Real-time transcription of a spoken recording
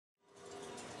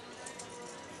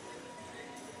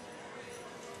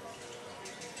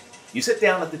You sit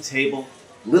down at the table,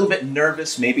 a little bit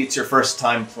nervous, maybe it's your first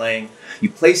time playing. You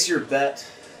place your bet,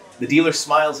 the dealer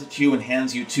smiles at you and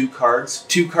hands you two cards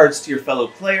to your fellow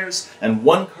players, and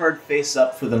one card face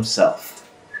up for themselves.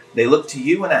 They look to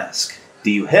you and ask,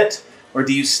 do you hit or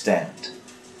do you stand?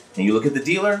 And you look at the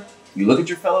dealer, you look at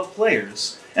your fellow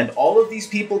players, and all of these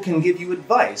people can give you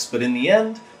advice, but in the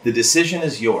end, the decision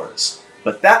is yours.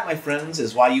 But that, my friends,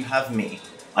 is why you have me.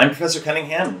 I'm Professor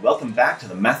Cunningham, and welcome back to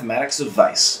the Mathematics of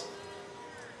Vice.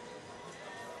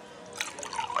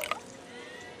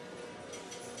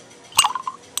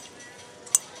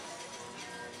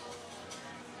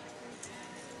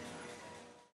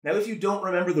 Now, if you don't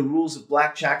remember the rules of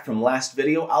Blackjack from last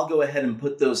video, I'll go ahead and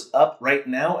put those up right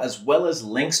now, as well as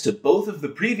links to both of the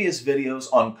previous videos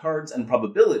on cards and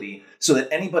probability, so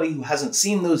that anybody who hasn't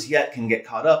seen those yet can get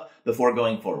caught up before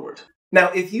going forward. Now,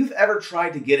 if you've ever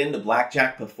tried to get into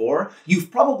Blackjack before,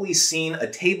 you've probably seen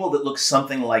a table that looks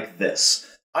something like this.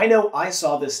 I know I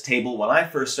saw this table when I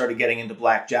first started getting into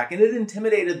Blackjack, and it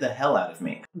intimidated the hell out of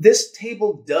me. This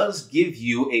table does give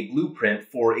you a blueprint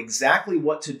for exactly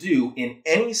what to do in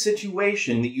any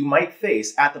situation that you might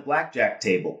face at the Blackjack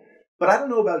table. But I don't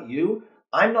know about you,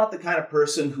 I'm not the kind of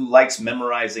person who likes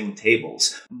memorizing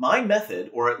tables. My method,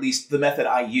 or at least the method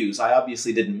I use, I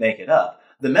obviously didn't make it up,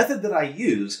 the method that I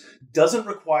use doesn't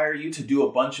require you to do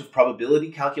a bunch of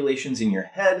probability calculations in your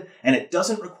head, and it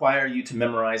doesn't require you to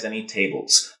memorize any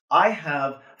tables. I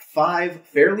have 5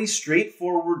 fairly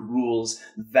straightforward rules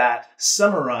that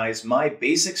summarize my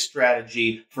basic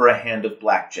strategy for a hand of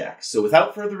blackjack. So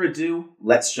without further ado,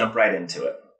 let's jump right into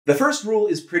it. The first rule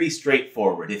is pretty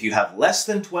straightforward. If you have less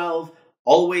than 12,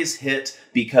 always hit,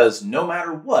 because no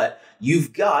matter what,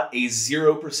 you've got a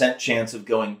 0% chance of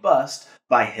going bust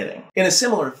by hitting. In a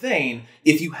similar vein,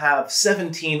 if you have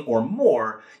 17 or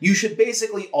more, you should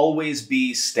basically always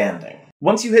be standing.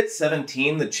 Once you hit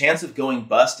 17, the chance of going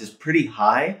bust is pretty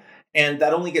high, and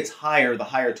that only gets higher the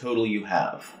higher total you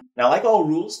have. Now, like all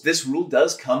rules, this rule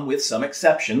does come with some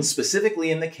exceptions,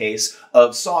 specifically in the case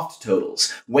of soft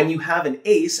totals. When you have an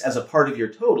ace as a part of your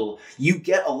total, you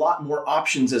get a lot more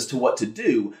options as to what to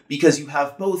do, because you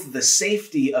have both the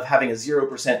safety of having a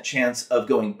 0% chance of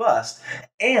going bust,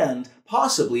 and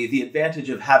possibly the advantage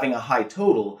of having a high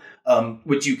total,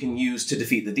 which you can use to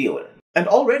defeat the dealer. And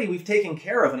already we've taken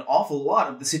care of an awful lot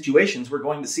of the situations we're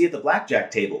going to see at the blackjack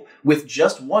table. With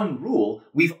just one rule,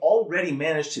 we've already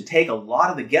managed to take a lot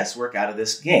of the guesswork out of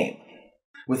this game.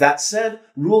 With that said,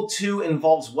 Rule 2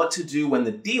 involves what to do when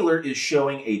the dealer is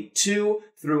showing a 2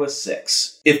 through a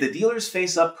 6. If the dealer's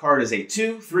face-up card is a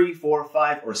 2, 3, 4,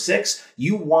 5, or 6,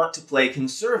 you want to play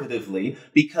conservatively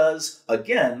because,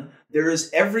 again, there is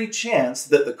every chance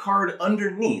that the card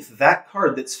underneath that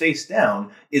card that's face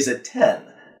down is a 10.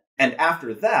 And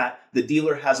after that, the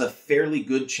dealer has a fairly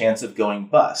good chance of going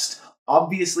bust.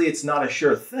 Obviously, it's not a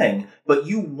sure thing, but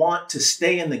you want to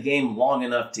stay in the game long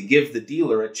enough to give the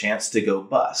dealer a chance to go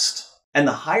bust. And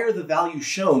the higher the value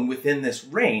shown within this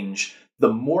range,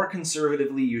 the more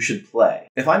conservatively you should play.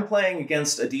 If I'm playing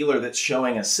against a dealer that's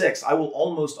showing a 6, I will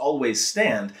almost always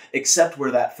stand, except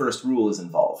where that first rule is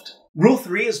involved. Rule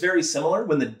 3 is very similar.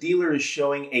 When the dealer is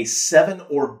showing a 7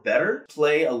 or better,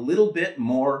 play a little bit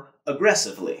more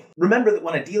aggressively. Remember that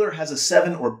when a dealer has a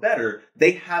 7 or better,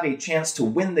 they have a chance to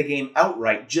win the game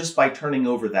outright just by turning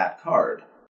over that card.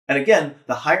 And again,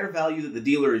 the higher value that the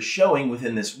dealer is showing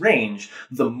within this range,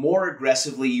 the more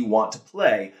aggressively you want to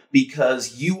play,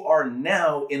 because you are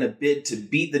now in a bid to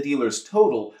beat the dealer's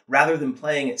total rather than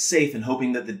playing it safe and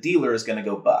hoping that the dealer is going to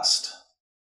go bust.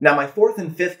 Now, my 4th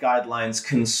and 5th guidelines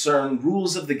concern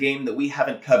rules of the game that we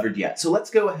haven't covered yet, so let's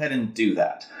go ahead and do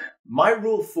that. My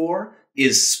Rule 4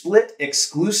 is split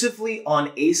exclusively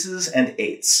on aces and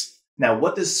eights. Now,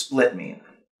 what does split mean?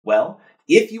 Well,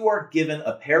 if you are given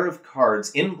a pair of cards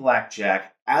in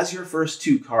blackjack as your first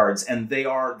 2 cards and they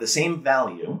are the same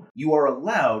value, you are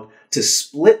allowed to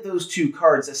split those 2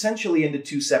 cards essentially into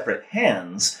 2 separate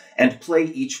hands and play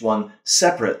each one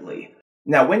separately.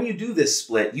 Now, when you do this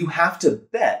split, you have to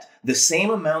bet the same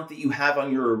amount that you have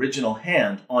on your original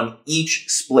hand on each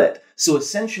split. So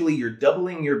essentially, you're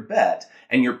doubling your bet,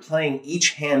 and you're playing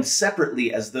each hand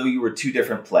separately as though you were 2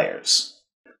 different players.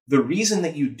 The reason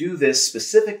that you do this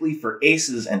specifically for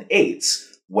aces and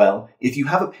eights, well, if you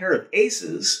have a pair of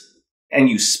aces, and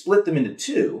you split them into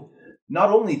 2, not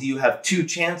only do you have 2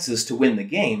 chances to win the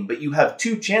game, but you have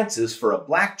 2 chances for a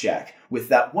blackjack with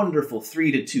that wonderful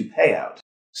 3-2 payout.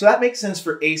 So that makes sense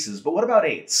for aces, but what about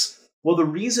eights? Well, the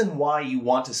reason why you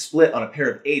want to split on a pair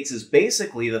of eights is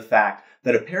basically the fact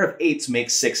that a pair of eights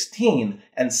makes 16,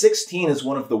 and 16 is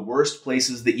one of the worst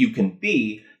places that you can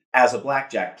be as a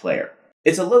blackjack player.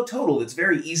 It's a low total that's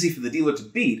very easy for the dealer to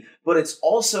beat, but it's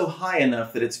also high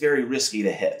enough that it's very risky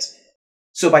to hit.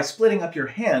 So by splitting up your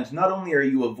hand, not only are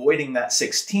you avoiding that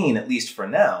 16, at least for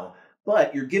now,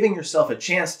 but you're giving yourself a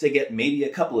chance to get maybe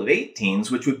a couple of 18s,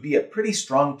 which would be a pretty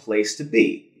strong place to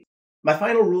be. My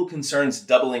final rule concerns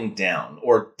doubling down,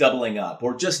 or doubling up,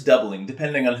 or just doubling,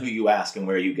 depending on who you ask and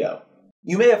where you go.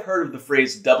 You may have heard of the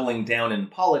phrase doubling down in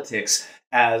politics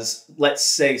as, let's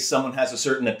say, someone has a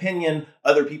certain opinion,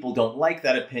 other people don't like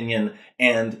that opinion,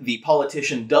 and the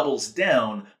politician doubles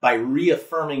down by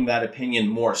reaffirming that opinion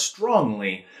more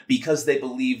strongly because they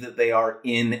believe that they are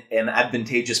in an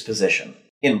advantageous position.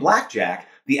 In Blackjack,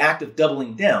 the act of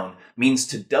doubling down means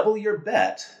to double your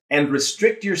bet and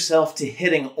restrict yourself to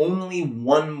hitting only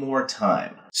one more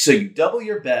time. So you double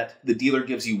your bet, the dealer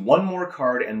gives you one more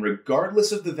card, and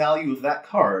regardless of the value of that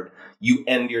card, you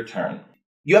end your turn.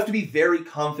 You have to be very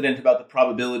confident about the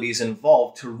probabilities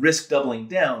involved to risk doubling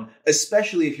down,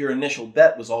 especially if your initial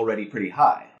bet was already pretty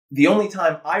high. The only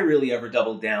time I really ever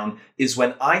double down is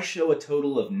when I show a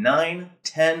total of 9,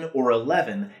 10, or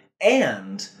 11,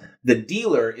 and the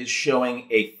dealer is showing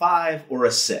a 5 or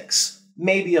a 6.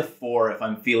 Maybe a 4 if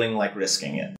I'm feeling like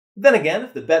risking it. Then again,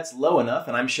 if the bet's low enough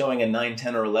and I'm showing a 9,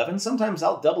 10, or 11, sometimes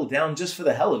I'll double down just for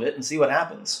the hell of it and see what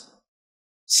happens.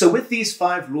 So with these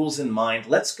 5 rules in mind,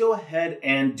 let's go ahead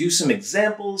and do some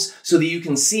examples so that you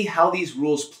can see how these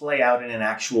rules play out in an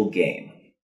actual game.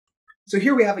 So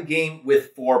here we have a game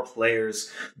with 4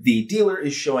 players. The dealer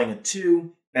is showing a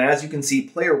 2, and as you can see,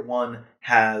 player 1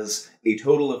 has a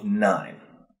total of 9.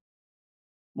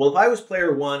 Well, if I was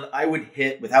player 1, I would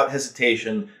hit without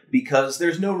hesitation because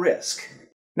there's no risk.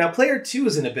 Now, player 2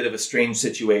 is in a bit of a strange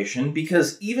situation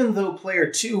because even though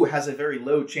player 2 has a very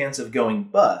low chance of going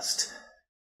bust,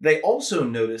 they also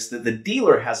notice that the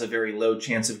dealer has a very low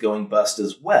chance of going bust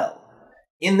as well.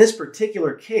 In this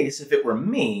particular case, if it were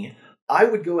me, I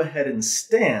would go ahead and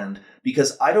stand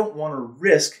because I don't want to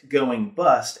risk going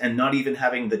bust and not even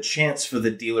having the chance for the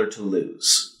dealer to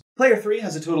lose. Player 3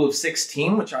 has a total of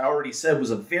 16, which I already said was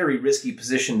a very risky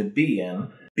position to be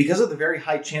in. Because of the very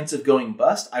high chance of going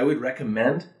bust, I would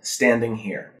recommend standing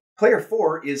here. Player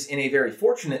 4 is in a very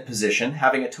fortunate position,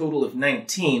 having a total of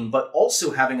 19, but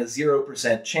also having a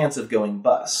 0% chance of going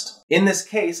bust. In this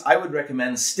case, I would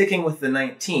recommend sticking with the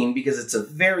 19 because it's a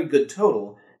very good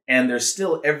total, and there's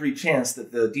still every chance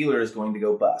that the dealer is going to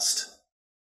go bust.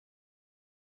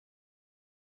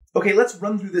 Okay, let's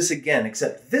run through this again,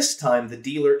 except this time the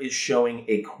dealer is showing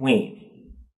a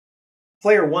queen.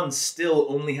 Player 1 still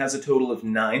only has a total of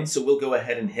 9, so we'll go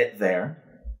ahead and hit there.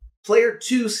 Player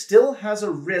 2 still has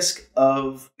a risk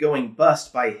of going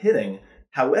bust by hitting.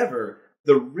 However,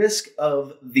 the risk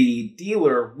of the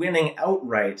dealer winning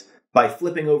outright by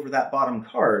flipping over that bottom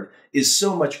card is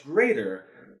so much greater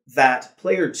that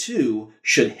player 2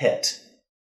 should hit.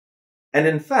 And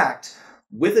in fact,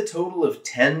 with a total of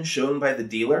 10 shown by the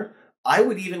dealer, I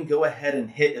would even go ahead and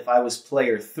hit if I was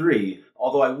player 3,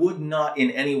 although I would not in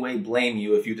any way blame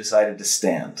you if you decided to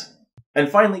stand. And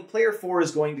finally, player 4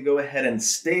 is going to go ahead and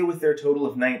stay with their total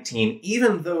of 19,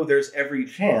 even though there's every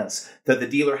chance that the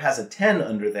dealer has a 10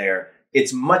 under there.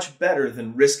 It's much better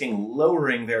than risking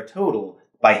lowering their total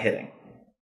by hitting.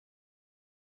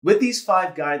 With these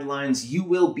 5 guidelines, you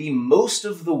will be most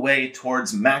of the way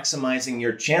towards maximizing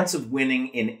your chance of winning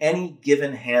in any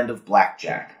given hand of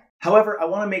blackjack. However, I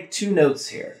want to make 2 notes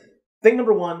here. Thing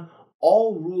number 1,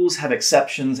 all rules have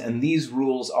exceptions, and these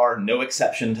rules are no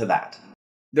exception to that.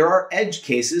 There are edge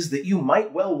cases that you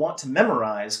might well want to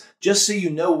memorize just so you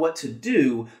know what to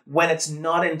do when it's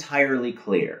not entirely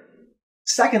clear.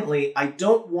 Secondly, I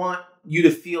don't want you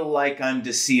to feel like I'm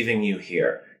deceiving you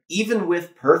here. Even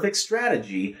with perfect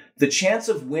strategy, the chance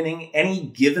of winning any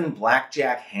given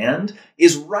blackjack hand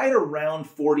is right around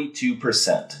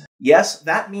 42%. Yes,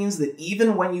 that means that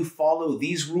even when you follow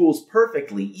these rules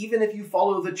perfectly, even if you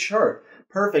follow the chart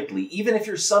perfectly, even if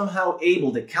you're somehow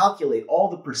able to calculate all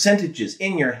the percentages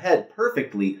in your head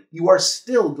perfectly, you are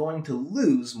still going to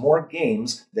lose more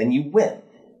games than you win.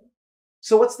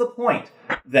 So what's the point,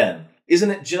 then?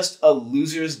 Isn't it just a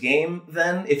loser's game,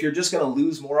 then? If you're just going to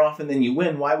lose more often than you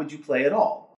win, why would you play at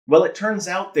all? Well, it turns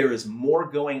out there is more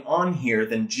going on here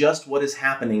than just what is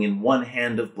happening in one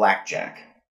hand of blackjack.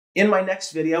 In my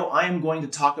next video, I am going to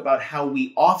talk about how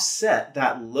we offset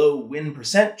that low win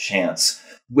percent chance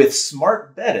with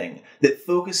smart betting that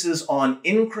focuses on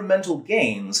incremental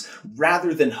gains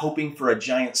rather than hoping for a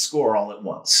giant score all at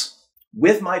once.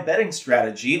 With my betting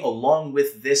strategy, along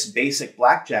with this basic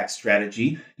blackjack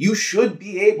strategy, you should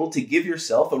be able to give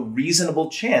yourself a reasonable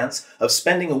chance of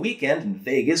spending a weekend in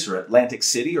Vegas or Atlantic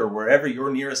City or wherever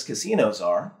your nearest casinos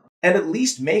are. and at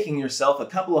least making yourself a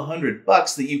couple of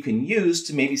 $100 that you can use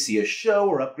to maybe see a show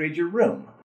or upgrade your room.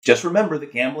 Just remember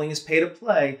that gambling is pay to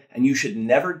play, and you should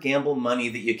never gamble money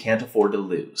that you can't afford to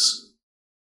lose.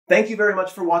 Thank you very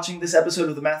much for watching this episode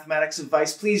of the Mathematics of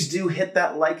Vice. Please do hit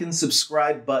that like and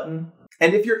subscribe button.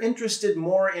 And if you're interested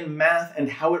more in math and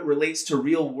how it relates to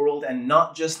real world and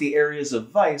not just the areas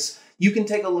of Vice, you can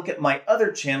take a look at my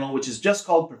other channel, which is just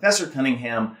called Professor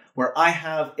Cunningham, where I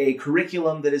have a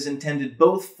curriculum that is intended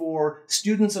both for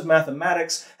students of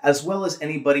mathematics as well as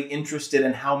anybody interested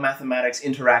in how mathematics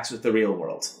interacts with the real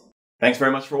world. Thanks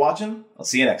very much for watching. I'll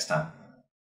see you next time.